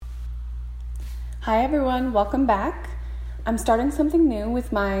Hi everyone, welcome back. I'm starting something new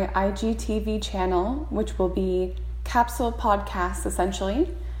with my IGTV channel, which will be capsule podcasts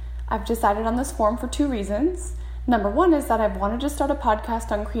essentially. I've decided on this form for two reasons. Number one is that I've wanted to start a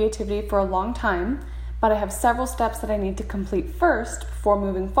podcast on creativity for a long time, but I have several steps that I need to complete first before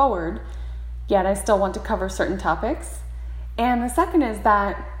moving forward, yet I still want to cover certain topics. And the second is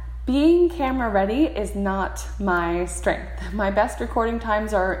that being camera ready is not my strength. My best recording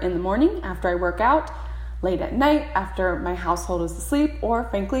times are in the morning after I work out, late at night after my household is asleep, or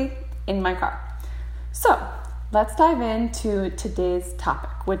frankly, in my car. So let's dive into today's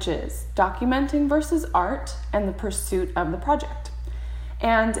topic, which is documenting versus art and the pursuit of the project.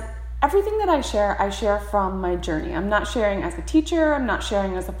 And everything that I share from my journey. I'm not sharing as a teacher, I'm not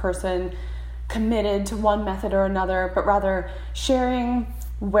sharing as a person committed to one method or another, but rather sharing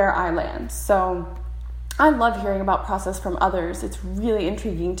where I land. So I love hearing about process from others. It's really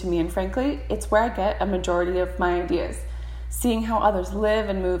intriguing to me, and frankly, it's where I get a majority of my ideas. Seeing how others live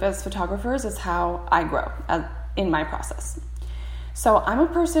and move as photographers is how I grow in my process. So I'm a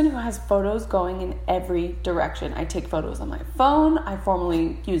person who has photos going in every direction. I take photos on my phone. I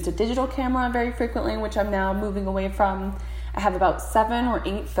formerly used a digital camera very frequently, which I'm now moving away from. I have about 7 or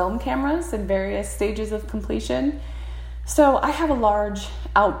 8 film cameras in various stages of completion. So I have a large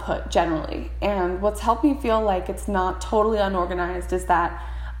output generally, and what's helped me feel like it's not totally unorganized is that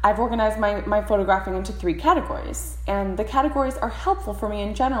I've organized my photographing into 3 categories, and the categories are helpful for me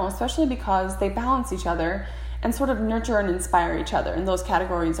in general, especially because they balance each other and sort of nurture and inspire each other. And those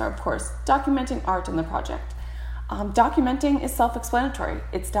categories are, of course, documenting, art, and the project. Documenting is self-explanatory.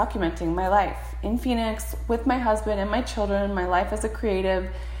 It's documenting my life in Phoenix with my husband and my children, my life as a creative,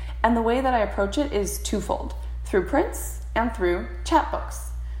 and the way that I approach it is twofold: through prints and through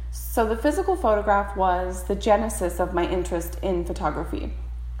chapbooks. So the physical photograph was the genesis of my interest in photography.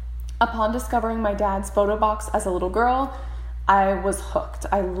 Upon discovering my dad's photo box as a little girl, I was hooked.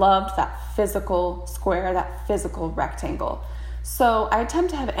 I loved that physical square, that physical rectangle. So I attempt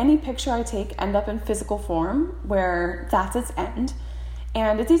to have any picture I take end up in physical form, where that's its end.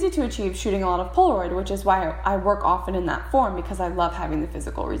 And it's easy to achieve shooting a lot of Polaroid, which is why I work often in that form, because I love having the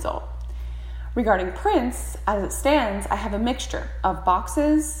physical result. Regarding prints, as it stands, I have a mixture of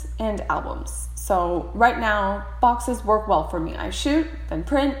boxes and albums. So right now, boxes work well for me. I shoot, then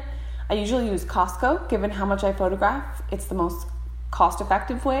print. I usually use Costco, given how much I photograph. It's the most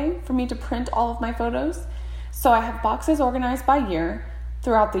cost-effective way for me to print all of my photos. So I have boxes organized by year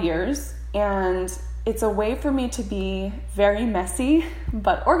throughout the years, and it's a way for me to be very messy,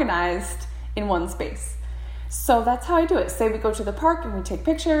 but organized in one space. So that's how I do it. Say we go to the park and we take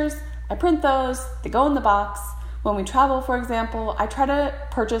pictures, I print those, they go in the box. When we travel, for example, I try to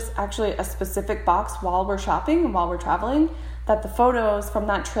purchase actually a specific box while we're shopping and while we're traveling, that the photos from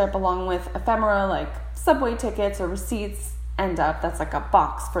that trip, along with ephemera like subway tickets or receipts, end up. That's like a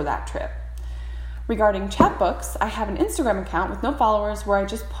box for that trip. Regarding chapbooks, I have an Instagram account with no followers where I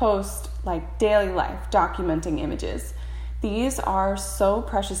just post like daily life, documenting images. These are so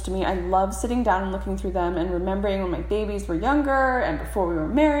precious to me. I love sitting down and looking through them and remembering when my babies were younger and before we were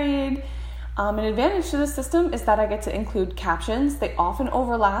married. An advantage to this system is that I get to include captions. They often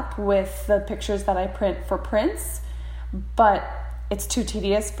overlap with the pictures that I print for prints, but it's too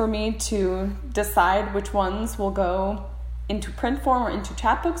tedious for me to decide which ones will go into print form or into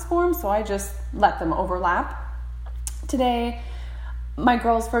chapbooks form, so I just let them overlap. Today, my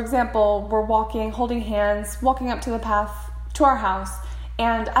girls, for example, were walking, holding hands, walking up to the path to our house,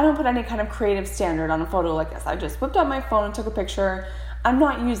 and I don't put any kind of creative standard on a photo like this. I just whipped out my phone and took a picture. I'm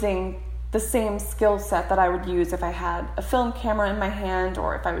not using the same skill set that I would use if I had a film camera in my hand,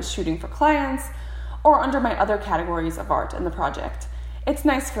 or if I was shooting for clients, or under my other categories of art in the project. It's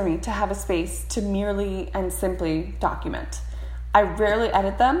nice for me to have a space to merely and simply document. I rarely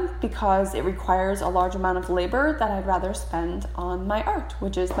edit them because it requires a large amount of labor that I'd rather spend on my art,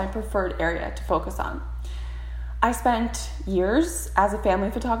 which is my preferred area to focus on. I spent years as a family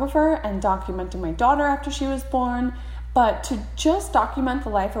photographer and documenting my daughter after she was born, but to just document the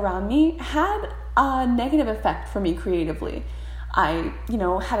life around me had a negative effect for me creatively. I,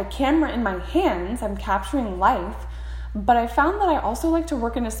 had a camera in my hands, I'm capturing life, but I found that I also like to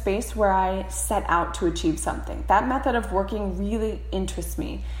work in a space where I set out to achieve something. That method of working really interests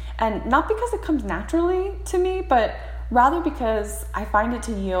me, and not because it comes naturally to me, but rather because I find it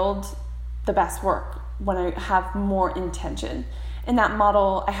to yield the best work when I have more intention. In that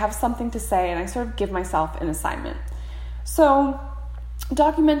model, I have something to say and I sort of give myself an assignment. So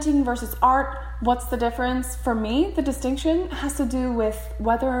documenting versus art, what's the difference? For me, the distinction has to do with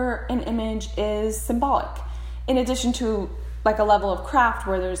whether an image is symbolic. In addition to like a level of craft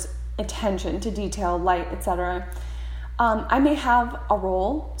where there's attention to detail, light, etc. I may have a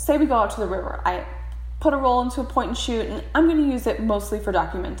roll. Say we go out to the river. I put a roll into a point and shoot, and I'm going to use it mostly for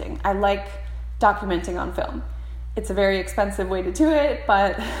documenting. I like documenting on film. It's a very expensive way to do it,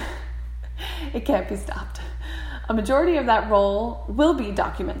 but it can't be stopped. A majority of that roll will be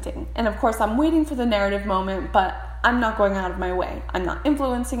documenting. And of course, I'm waiting for the narrative moment, but I'm not going out of my way. I'm not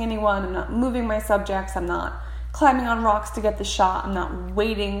influencing anyone. I'm not moving my subjects. I'm not climbing on rocks to get the shot. I'm not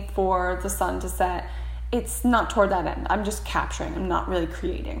waiting for the sun to set. It's not toward that end. I'm just capturing. I'm not really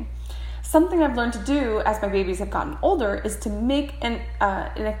creating. Something I've learned to do as my babies have gotten older is to make an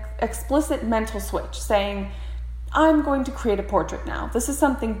explicit mental switch, saying, I'm going to create a portrait now. This is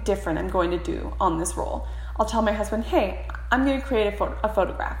something different I'm going to do on this roll. I'll tell my husband, hey, I'm going to create a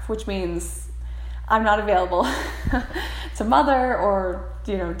photograph, which means I'm not available to mother or,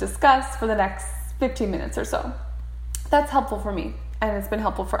 discuss for the next 15 minutes or so. That's helpful for me, and it's been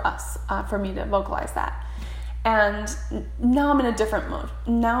helpful for us, for me to vocalize that. And now I'm in a different mode.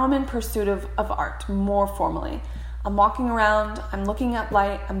 Now I'm in pursuit of art more formally. I'm walking around, I'm looking at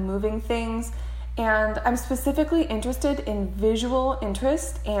light, I'm moving things, and I'm specifically interested in visual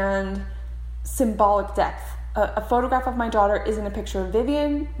interest and symbolic depth. A photograph of my daughter isn't a picture of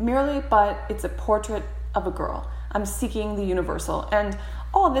Vivian merely, but it's a portrait of a girl. I'm seeking the universal. And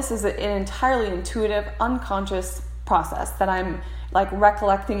all of this is an entirely intuitive, unconscious process that I'm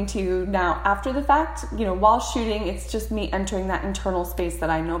recollecting to you now after the fact. While shooting, it's just me entering that internal space that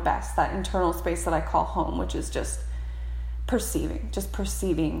I know best, that internal space that I call home, which is just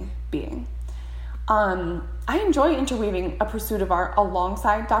perceiving being. I enjoy interweaving a pursuit of art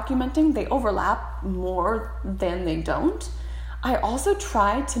alongside documenting. They overlap more than they don't. I also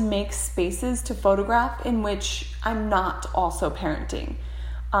try to make spaces to photograph in which I'm not also parenting,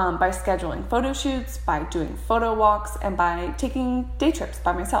 by scheduling photo shoots, by doing photo walks, and by taking day trips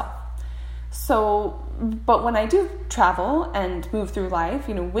by myself. But when I do travel and move through life,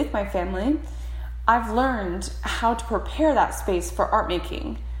 with my family, I've learned how to prepare that space for art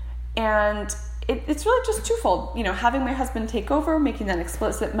making. And it's really just twofold, having my husband take over, making that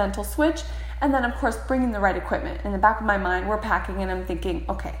explicit mental switch, and then of course bringing the right equipment. In the back of my mind, we're packing and I'm thinking,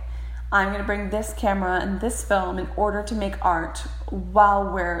 okay, I'm going to bring this camera and this film in order to make art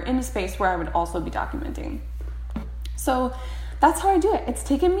while we're in a space where I would also be documenting. So that's how I do it. It's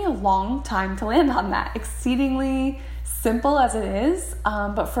taken me a long time to land on that, exceedingly simple as it is.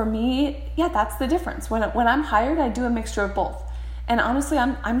 But for me, that's the difference. When I'm hired, I do a mixture of both. And honestly,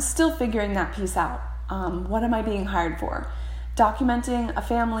 I'm still figuring that piece out. What am I being hired for? Documenting a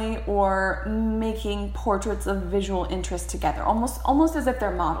family or making portraits of visual interest together, almost as if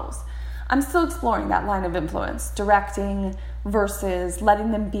they're models. I'm still exploring that line of influence, directing versus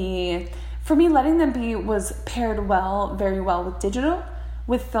letting them be. For me, letting them be was paired very well with digital.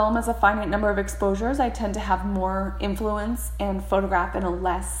 With film as a finite number of exposures, I tend to have more influence and photograph in a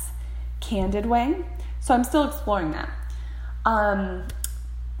less candid way. So I'm still exploring that.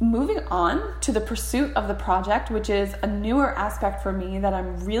 Moving on to the pursuit of the project, which is a newer aspect for me that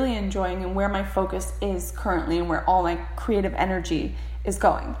I'm really enjoying and where my focus is currently and where all my creative energy is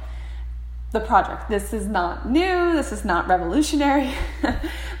going. The project. This is not new. This is not revolutionary.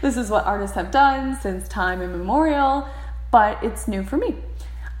 This is what artists have done since time immemorial, but it's new for me.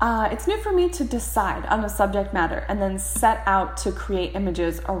 It's new for me to decide on a subject matter and then set out to create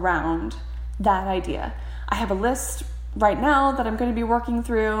images around that idea. I have a list right now that I'm going to be working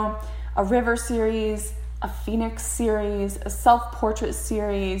through: a river series, a phoenix series, a self-portrait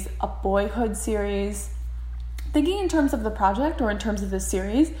series, a boyhood series. Thinking in terms of the project or in terms of the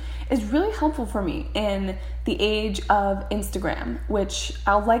series is really helpful for me in the age of Instagram, which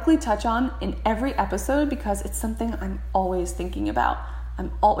I'll likely touch on in every episode because it's something I'm always thinking about.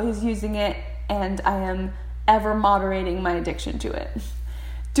 I'm always using it, and I am ever moderating my addiction to it.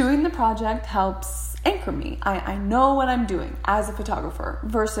 Doing the project helps anchor me. I know what I'm doing as a photographer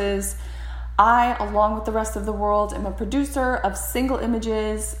versus I, along with the rest of the world, am a producer of single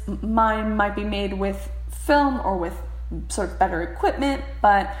images. Mine might be made with film or with sort of better equipment,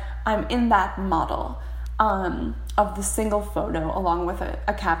 but I'm in that model of the single photo along with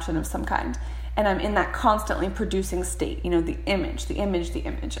a caption of some kind. And I'm in that constantly producing state, the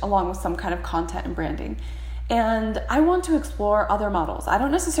image, along with some kind of content and branding. And I want to explore other models. I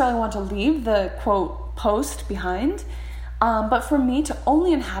don't necessarily want to leave the quote post behind, but for me to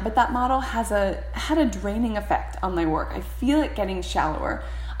only inhabit that model had a draining effect on my work. I feel it getting shallower.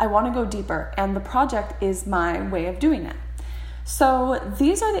 I want to go deeper, and the project is my way of doing that. So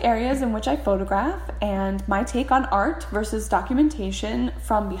these are the areas in which I photograph, and my take on art versus documentation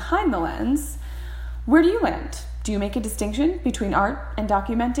from behind the lens. Where do you land? Do you make a distinction between art and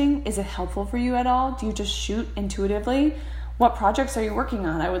documenting? Is it helpful for you at all? Do you just shoot intuitively? What projects are you working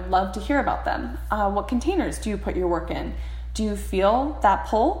on? I would love to hear about them. What containers do you put your work in? Do you feel that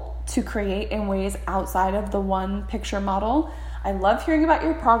pull to create in ways outside of the one picture model? I love hearing about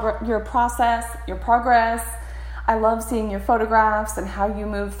your process, your progress. I love seeing your photographs and how you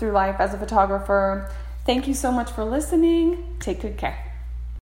move through life as a photographer. Thank you so much for listening. Take good care.